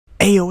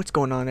Hey, what's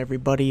going on,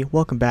 everybody?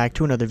 Welcome back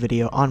to another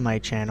video on my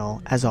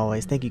channel. As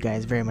always, thank you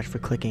guys very much for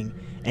clicking,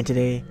 and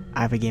today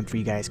I have a game for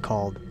you guys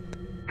called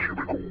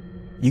Cubicle.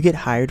 You get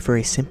hired for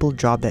a simple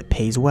job that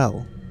pays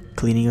well,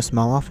 cleaning a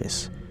small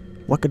office.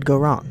 What could go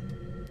wrong?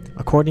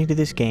 According to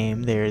this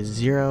game, there is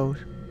 0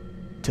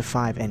 to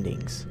 5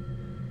 endings.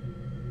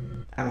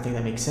 I don't think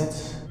that makes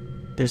sense.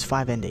 There's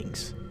 5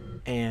 endings,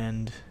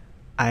 and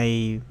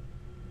I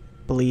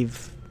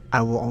believe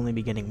I will only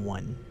be getting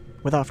one.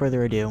 Without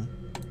further ado,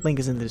 link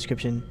is in the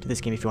description to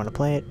this game if you want to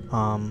play it.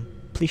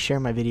 Please share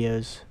my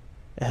videos.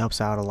 It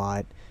helps out a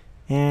lot.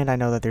 And I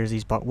know that there's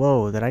these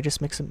whoa, did I just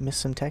miss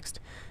some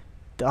text?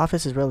 The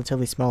office is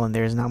relatively small and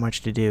there is not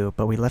much to do,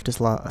 but we left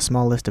a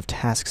small list of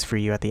tasks for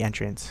you at the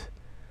entrance.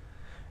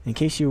 In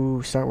case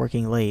you start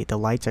working late, the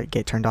lights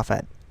get turned off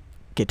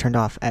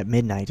at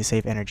midnight to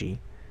save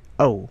energy.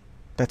 Oh,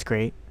 that's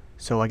great.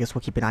 So I guess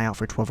we'll keep an eye out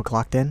for 12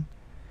 o'clock then.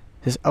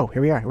 Oh,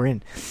 here we are. We're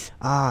in.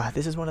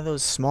 This is one of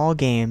those small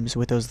games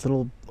with those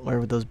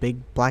with those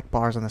big black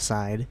bars on the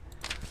side.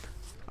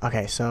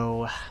 Okay,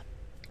 so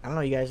I don't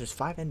know, you guys. There's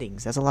 5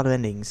 endings. That's a lot of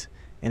endings.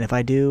 And if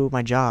I do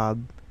my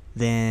job,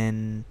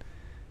 then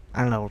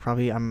I don't know.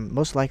 I'm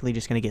most likely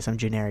just gonna get some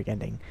generic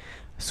ending.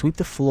 Sweep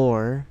the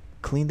floor,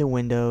 clean the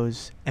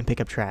windows, and pick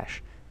up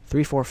trash.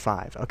 3, 4,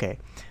 5. Okay.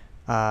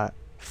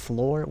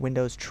 Floor,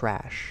 windows,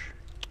 trash.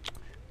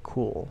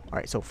 Cool. All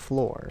right. So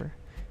floor.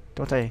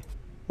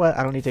 What?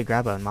 I don't need to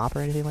grab a mop or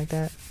anything like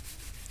that?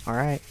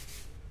 Alright.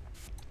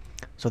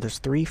 So there's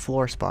 3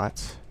 floor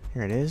spots.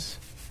 Here it is.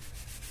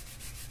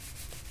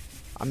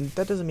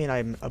 That doesn't mean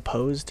I'm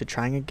opposed to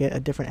trying to get a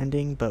different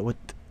ending, but with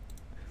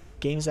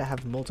games that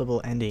have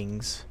multiple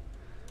endings,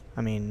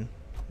 I mean,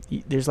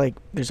 there's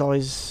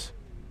always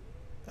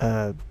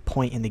a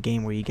point in the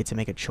game where you get to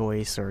make a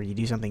choice or you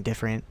do something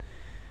different.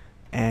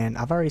 And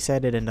I've already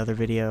said in another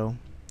video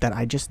that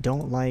I just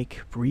don't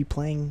like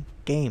replaying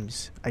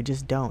games. I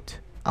just don't.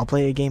 I'll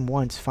play a game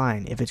once,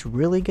 fine. If it's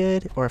really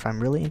good, or if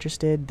I'm really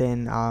interested,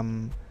 then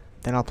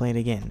I'll play it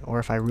again. Or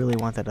if I really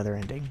want that other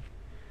ending.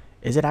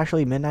 Is it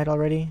actually midnight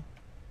already?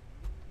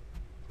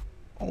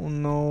 Oh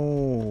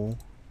no.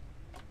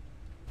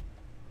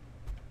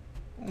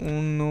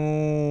 Oh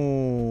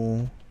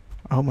no.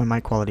 I hope my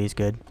mic quality is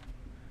good.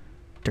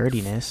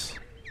 Dirtiness.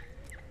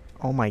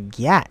 Oh my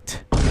god.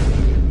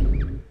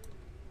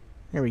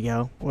 There we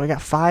go. Well, I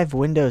got 5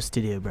 windows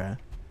to do, bruh.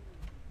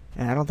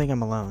 And I don't think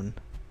I'm alone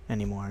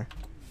anymore.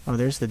 Oh,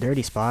 there's the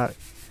dirty spot.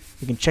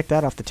 You can check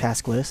that off the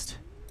task list.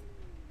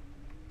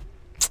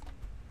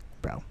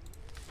 Bro,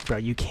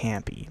 you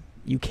can't be.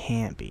 You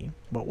can't be.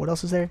 But what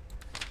else is there?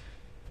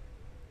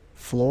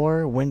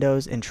 Floor,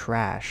 windows, and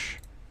trash.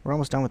 We're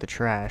almost done with the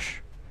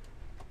trash.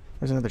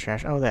 There's another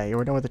trash. Oh, there.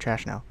 We're done with the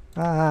trash now.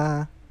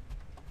 Ah.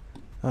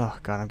 Oh,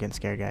 God, I'm getting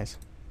scared, guys.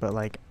 But,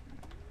 like,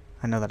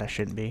 I know that I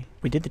shouldn't be.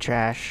 We did the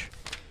trash,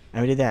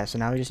 and we did that, so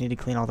now we just need to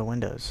clean all the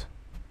windows.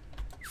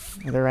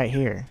 They're right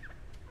here.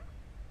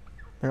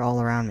 They're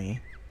all around me.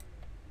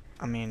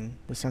 I mean,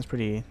 this sounds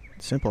pretty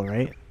simple,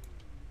 right?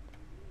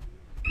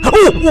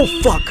 Oh! Oh,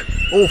 fuck!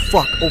 Oh,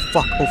 fuck! Oh,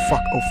 fuck! Oh,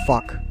 fuck! Oh,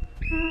 fuck!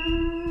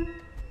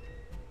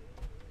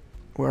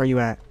 Where are you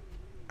at?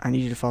 I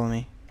need you to follow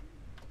me.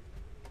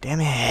 Damn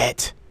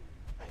it!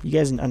 You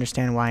guys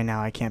understand why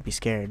now I can't be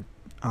scared.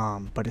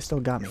 But it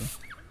still got me.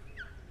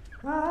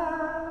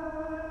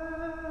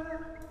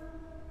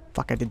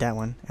 Fuck, I did that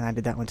one. And I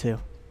did that one too.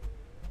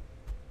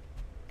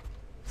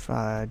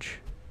 Fudge.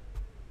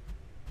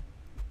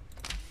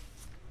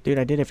 Dude,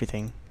 I did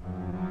everything.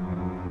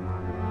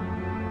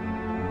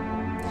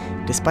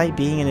 Despite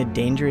being in a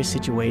dangerous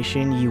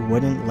situation, you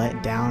wouldn't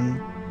let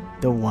down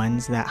the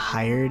ones that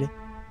hired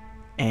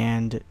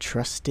and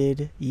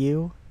trusted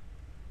you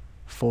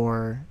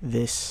for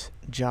this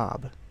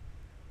job.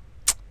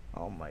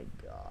 Oh my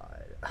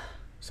god.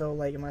 So,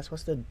 like, am I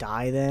supposed to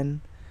die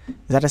then? Is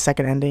that a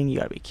second ending? You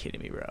gotta be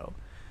kidding me, bro.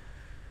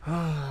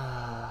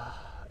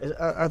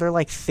 Are there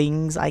like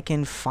things I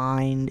can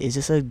find? Is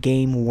this a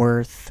game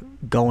worth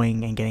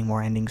going and getting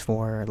more endings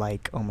for?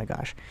 Like, oh my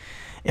gosh,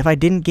 if I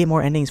didn't get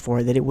more endings for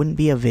it, then it wouldn't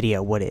be a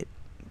video, would it?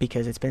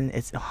 Because it's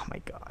oh my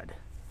god.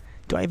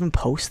 Do I even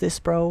post this,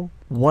 bro?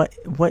 What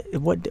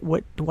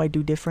do I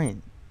do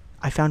different?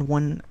 I found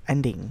one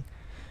ending.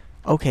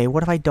 Okay,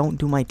 what if I don't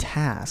do my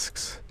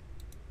tasks?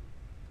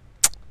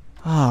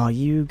 Oh,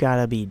 you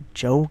gotta be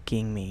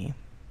joking me.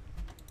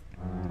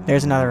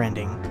 There's another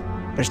ending.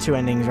 There's 2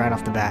 endings right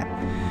off the bat.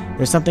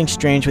 There's something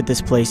strange with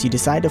this place. You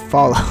decide to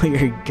follow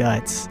your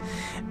guts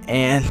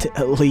and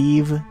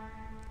leave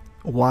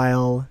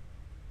while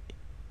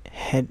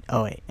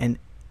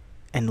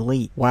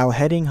leave. While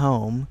heading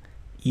home,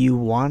 you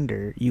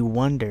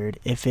wondered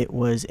if it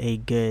was a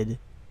good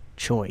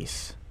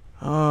choice.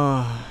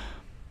 Oh,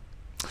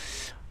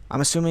 I'm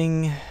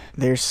assuming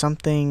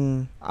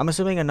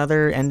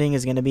another ending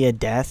is gonna be a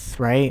death,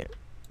 right?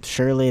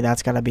 Surely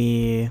that's gotta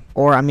be,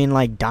 or I mean,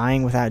 like,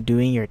 dying without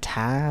doing your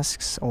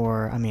tasks,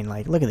 or I mean,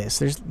 like, look at this.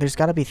 There's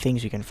gotta be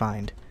things you can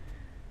find.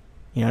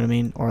 You know what I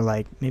mean? Or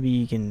like maybe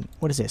you can.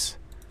 What is this?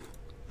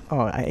 Oh,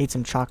 I ate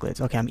some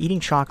chocolates. Okay, I'm eating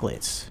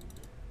chocolates.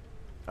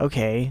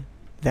 Okay,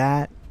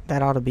 That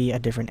ought to be a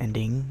different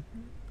ending,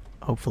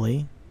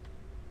 hopefully.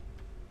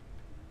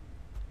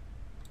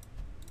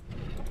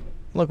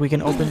 Look, we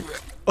can open...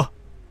 Oh!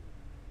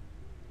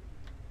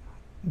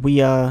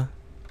 We,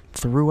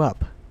 threw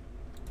up.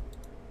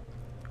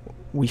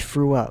 We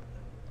threw up.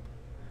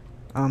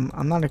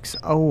 I'm not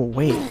oh,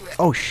 wait.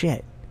 Oh,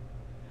 shit.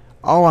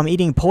 Oh, I'm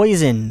eating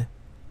poison.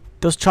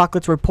 Those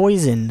chocolates were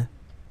poison.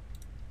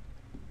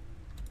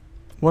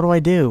 What do I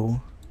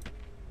do?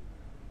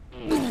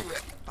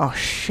 Oh,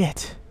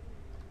 shit.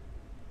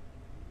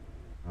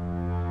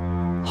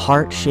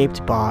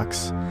 Heart-shaped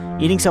box.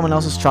 Eating someone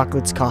else's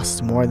chocolates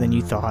costs more than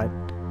you thought.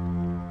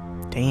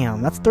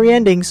 Damn, that's 3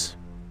 endings.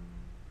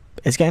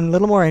 It's getting a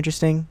little more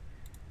interesting.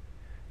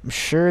 I'm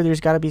sure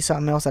there's got to be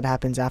something else that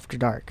happens after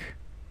dark.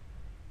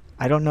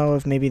 I don't know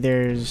if maybe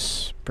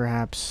there's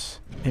perhaps...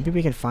 Maybe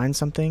we can find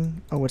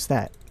something. Oh, what's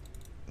that?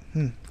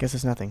 Guess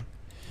it's nothing.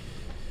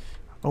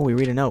 Oh, we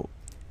read a note.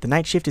 The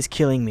night shift is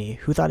killing me.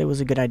 Who thought it was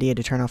a good idea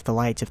to turn off the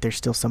lights if there's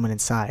still someone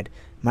inside?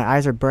 My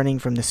eyes are burning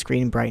from the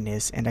screen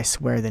brightness, and I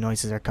swear the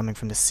noises are coming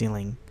from the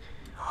ceiling.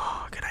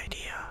 Oh, good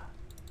idea.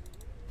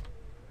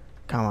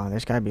 Come on,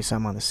 there's gotta be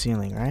something on the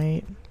ceiling,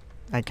 right?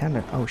 I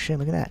kinda... Oh shit,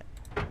 look at that.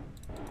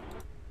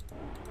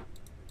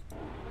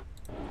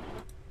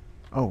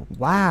 Oh,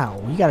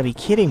 wow. You gotta be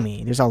kidding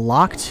me. There's a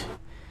locked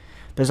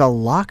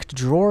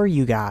drawer,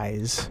 you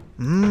guys.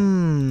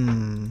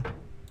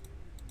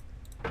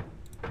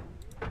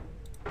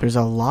 There's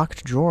a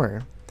locked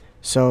drawer.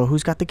 So,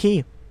 who's got the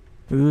key?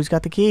 Who's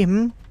got the key,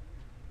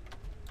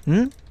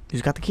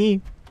 Who's got the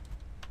key?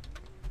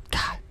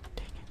 God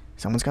dang it.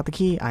 Someone's got the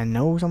key. I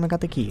know someone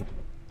got the key.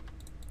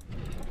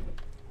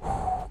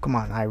 Whew, come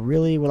on, I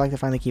really would like to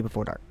find the key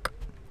before dark.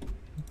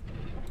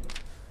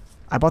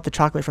 I bought the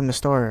chocolate from the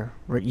store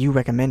you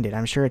recommended.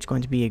 I'm sure it's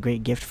going to be a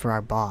great gift for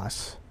our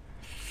boss.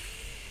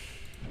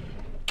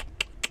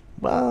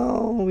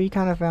 Well, we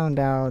kind of found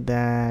out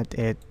that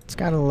it's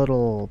got a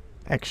little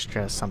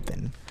extra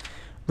something.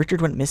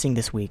 Richard went missing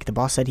this week. The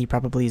boss said he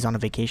probably is on a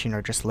vacation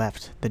or just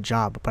left the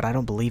job, but I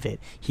don't believe it.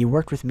 He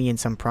worked with me in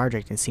some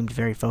project and seemed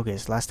very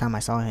focused. Last time I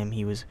saw him,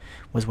 he was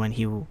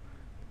when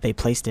they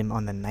placed him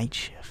on the night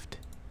shift.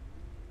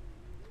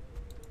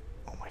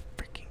 Oh my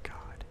freaking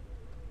god.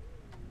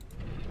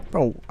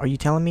 Bro, are you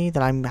telling me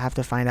that I have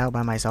to find out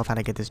by myself how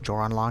to get this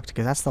drawer unlocked?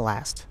 Because that's the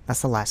last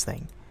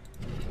thing.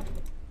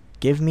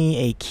 Give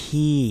me a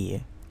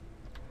key.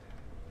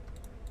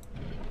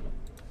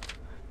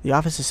 The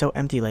office is so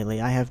empty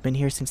lately. I have been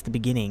here since the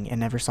beginning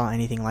and never saw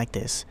anything like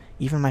this.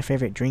 Even my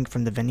favorite drink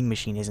from the vending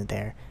machine isn't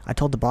there. I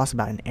told the boss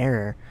about an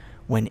error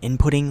when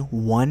inputting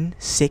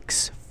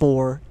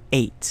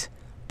 1648,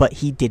 but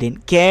he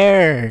didn't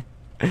care.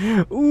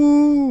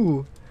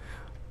 Ooh.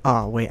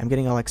 Oh, wait, I'm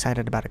getting all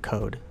excited about a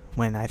code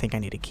when I think I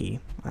need a key.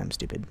 I'm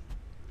stupid.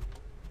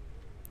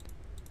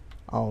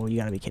 Oh, you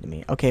gotta be kidding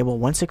me. Okay, well,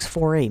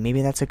 1648,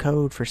 maybe that's a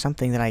code for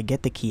something that I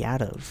get the key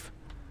out of.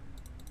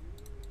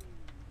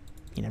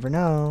 You never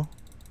know.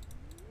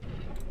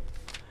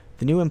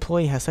 The new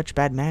employee has such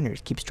bad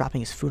manners, keeps dropping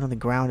his food on the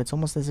ground. It's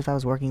almost as if I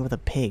was working with a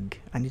pig.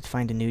 I need to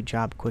find a new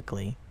job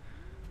quickly.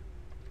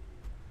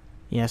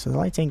 Yeah, so the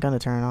lights ain't gonna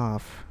turn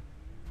off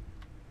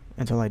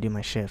until I do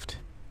my shift,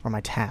 or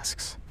my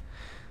tasks.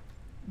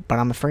 But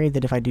I'm afraid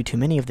that if I do too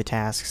many of the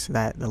tasks,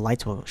 that the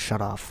lights will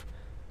shut off.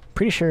 I'm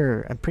pretty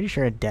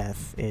sure a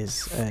death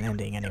is an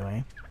ending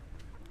anyway.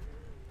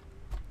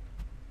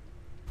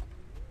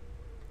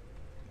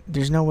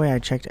 There's no way I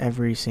checked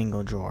every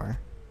single drawer.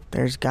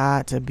 There's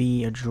got to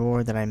be a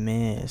drawer that I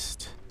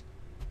missed.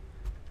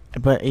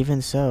 But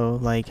even so,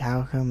 like,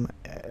 how come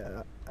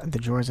the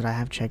drawers that I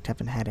have checked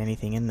haven't had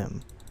anything in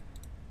them?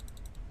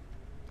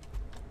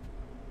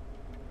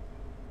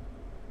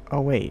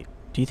 Oh, wait.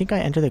 Do you think I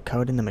enter the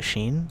code in the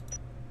machine?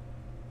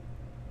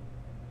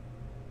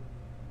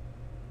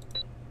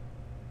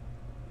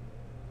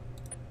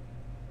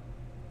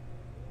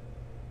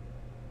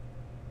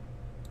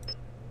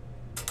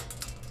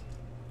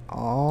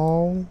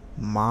 Oh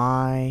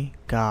my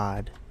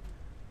god.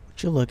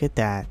 Would you look at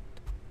that?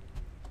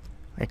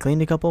 I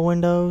cleaned a couple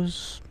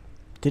windows.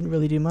 Didn't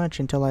really do much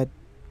until I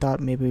thought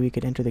maybe we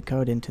could enter the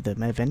code into the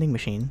vending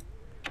machine.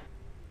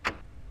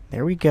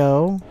 There we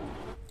go.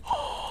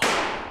 Oh,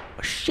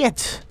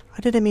 shit!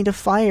 I didn't mean to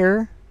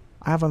fire.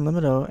 I have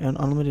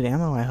unlimited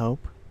ammo, I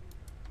hope.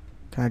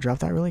 Can I drop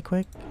that really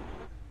quick?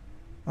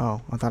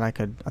 Oh, I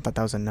thought that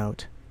was a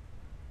note.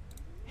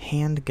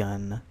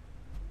 Handgun.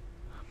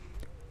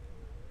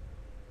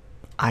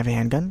 I have a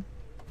handgun.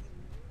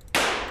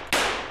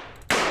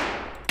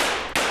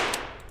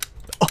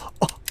 Oh,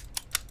 oh.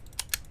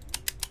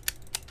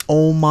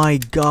 Oh my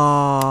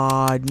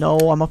god. No,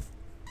 I'm a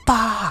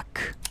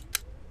fuck.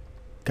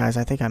 Guys,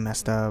 I think I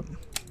messed up.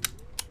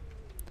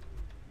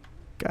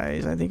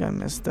 Guys, I think I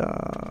messed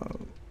up.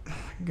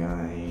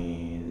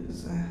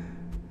 Guys, I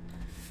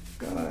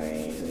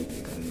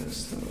think I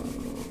messed up.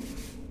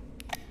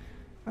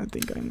 I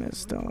think I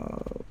messed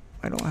up.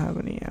 I don't have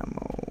any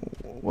ammo.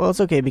 Well,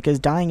 it's okay, because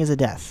dying is a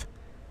death.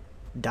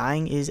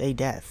 Dying is a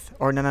death.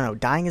 Or, no.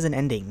 Dying is an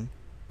ending.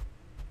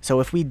 So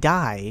if we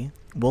die,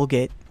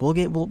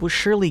 we'll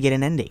surely get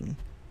an ending.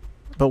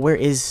 But where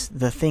is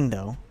the thing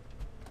though?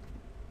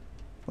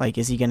 Like,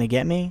 is he gonna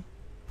get me?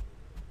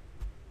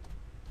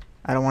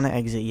 I don't want to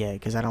exit yet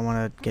because I don't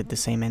want to get the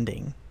same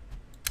ending.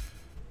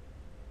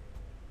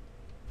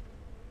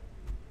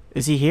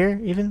 Is he here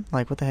even?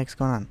 Like, what the heck's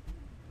going on?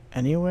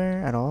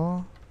 Anywhere at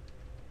all?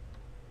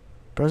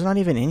 Bro's not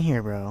even in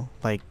here, bro.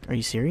 Like, are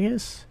you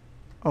serious?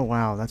 Oh,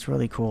 wow, that's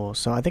really cool.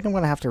 So I think I'm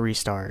going to have to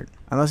restart.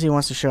 Unless he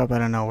wants to show up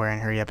out of nowhere and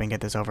hurry up and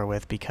get this over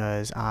with,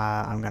 because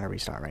I'm going to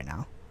restart right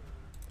now.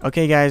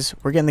 Okay, guys,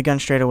 we're getting the gun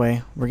straight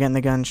away. We're going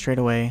to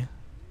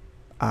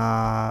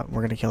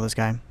kill this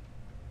guy.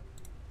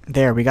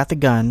 There, we got the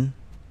gun.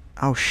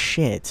 Oh,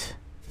 shit.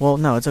 Well,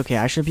 no, it's okay.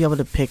 I should be able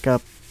to pick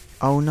up...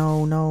 Oh,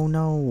 no, no,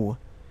 no.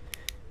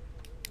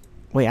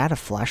 Wait, I had a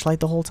flashlight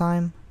the whole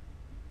time?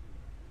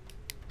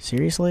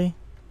 Seriously?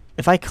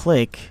 If I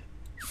click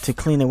to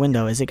clean the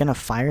window, is it gonna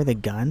fire the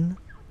gun?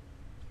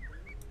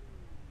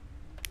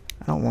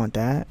 I don't want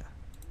that.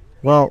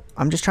 Well,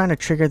 I'm just trying to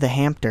trigger the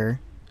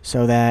hamster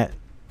so that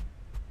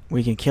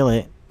we can kill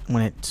it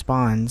when it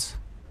spawns.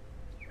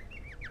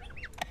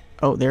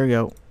 Oh, there we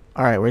go.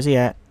 Alright, where's he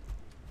at?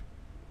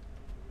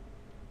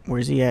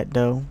 Where's he at,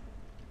 though?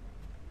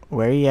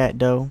 Where he at,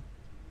 though?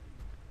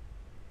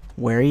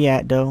 Where he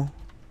at, though?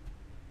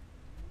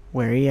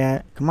 Where he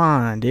at? Come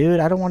on, dude.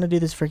 I don't want to do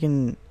this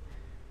freaking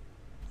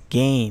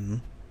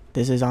game.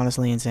 This is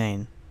honestly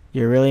insane.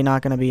 You're really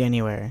not going to be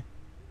anywhere.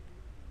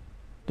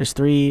 There's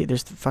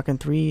fucking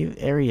 3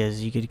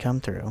 areas you could come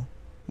through.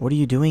 What are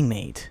you doing,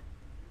 mate?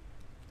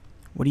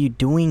 What are you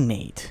doing,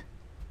 mate?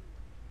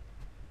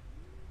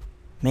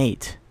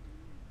 Mate.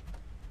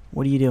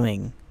 What are you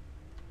doing?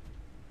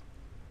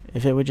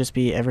 If it would just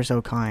be ever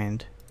so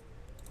kind.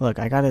 Look,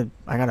 I gotta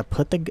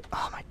put the...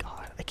 Oh my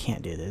god, I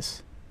can't do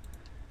this.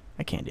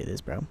 I can't do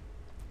this, bro.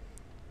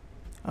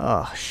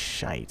 Oh,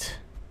 shite.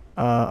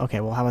 Okay,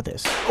 well, how about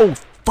this? Oh,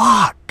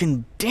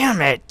 fucking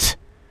damn it!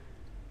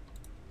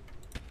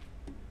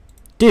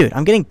 Dude,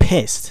 I'm getting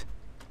pissed.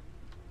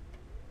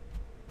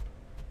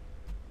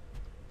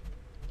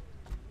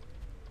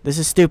 This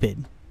is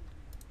stupid.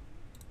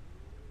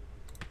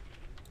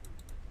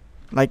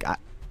 Like,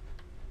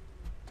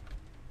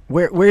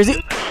 where is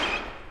it?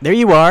 There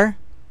you are.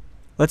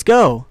 Let's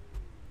go.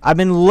 I've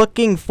been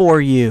looking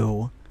for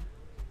you.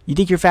 You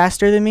think you're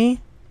faster than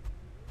me?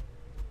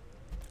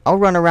 I'll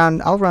run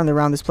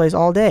around this place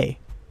all day.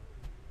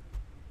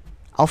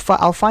 I'll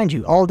find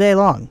you all day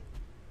long.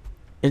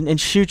 And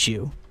shoot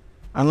you.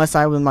 Unless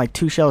I'm like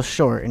 2 shells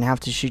short and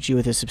have to shoot you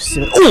with a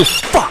specific... Oh,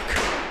 fuck!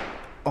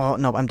 Oh,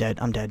 no, I'm dead.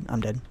 I'm dead.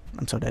 I'm dead.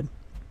 I'm so dead.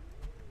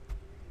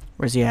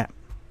 Where's he at?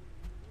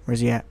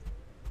 Where's he at?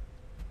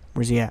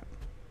 Where's he at?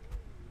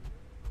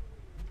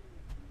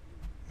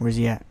 Where's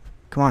he at?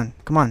 Come on.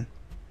 Come on.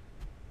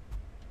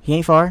 He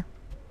ain't far.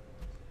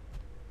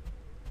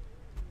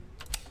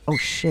 Oh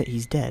shit,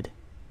 he's dead.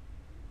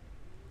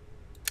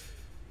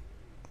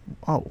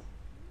 Oh.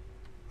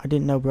 I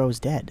didn't know bro was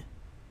dead.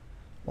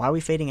 Why are we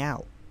fading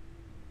out?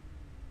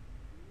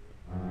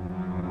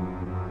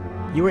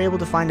 You were able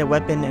to find a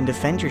weapon and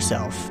defend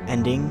yourself.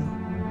 Ending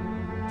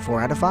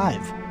 4 out of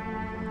 5.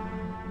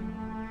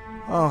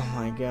 Oh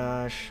my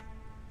gosh.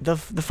 The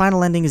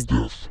final ending is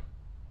death.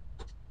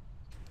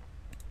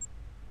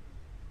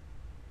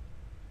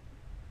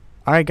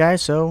 Alright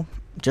guys, so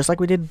just like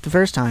we did the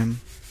first time,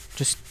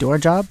 just do our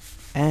job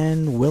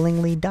and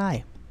willingly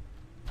die.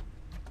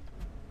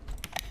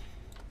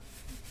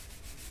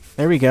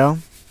 There we go.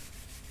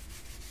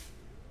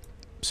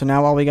 So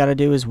now all we gotta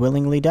do is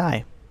willingly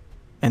die.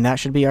 And that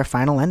should be our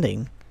final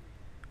ending.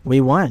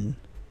 We won.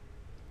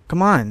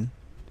 Come on.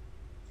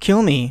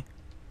 Kill me.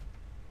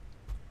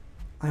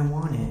 I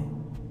want it.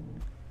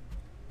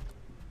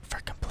 For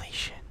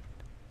completion.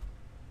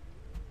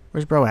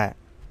 Where's bro at?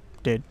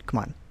 Dude, come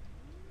on.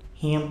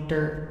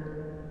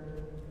 Hamster.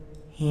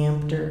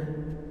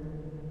 Hamster.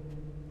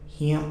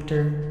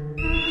 Hamster.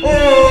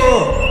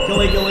 Oh! Kill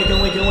me, kill me,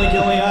 kill me, kill me,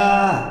 kill me.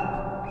 Ah!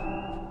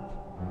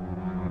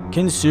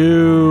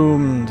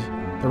 Consumed.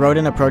 The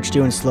rodent approached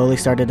you and slowly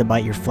started to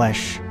bite your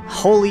flesh.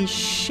 Holy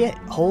shit.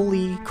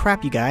 Holy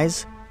crap, you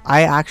guys.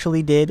 I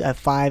actually did a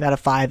 5 out of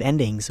 5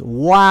 endings.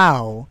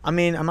 Wow. I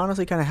mean, I'm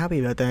honestly kind of happy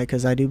about that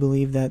because I do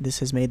believe that this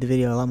has made the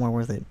video a lot more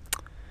worth it.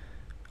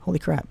 Holy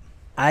crap.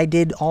 I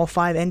did all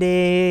 5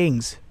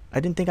 endings. I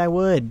didn't think I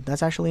would.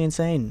 That's actually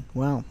insane.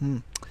 Wow.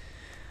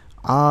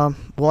 Well,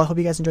 I hope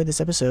you guys enjoyed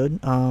this episode.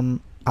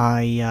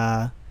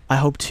 I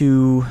hope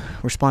to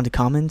respond to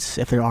comments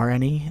if there are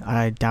any.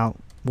 I doubt.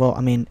 Well,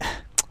 I mean,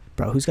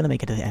 bro, who's gonna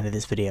make it to the end of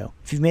this video?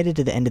 If you've made it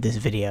to the end of this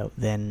video,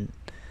 then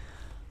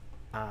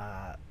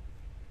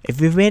if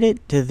you've made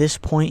it to this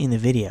point in the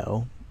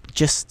video,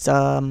 just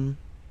I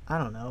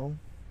don't know,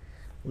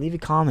 leave a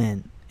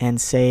comment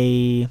and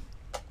say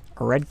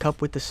a red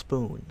cup with a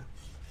spoon.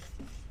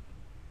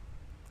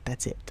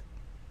 That's it.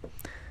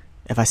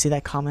 If I see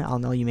that comment, I'll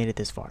know you made it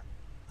this far.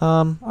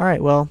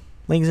 Alright, well,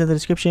 links in the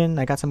description.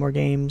 I got some more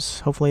games,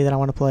 hopefully, that I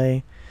want to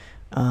play.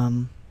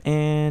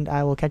 And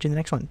I will catch you in the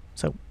next one.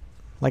 So,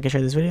 like and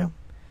share this video.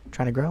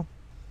 Trying to grow.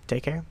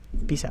 Take care.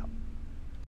 Peace out.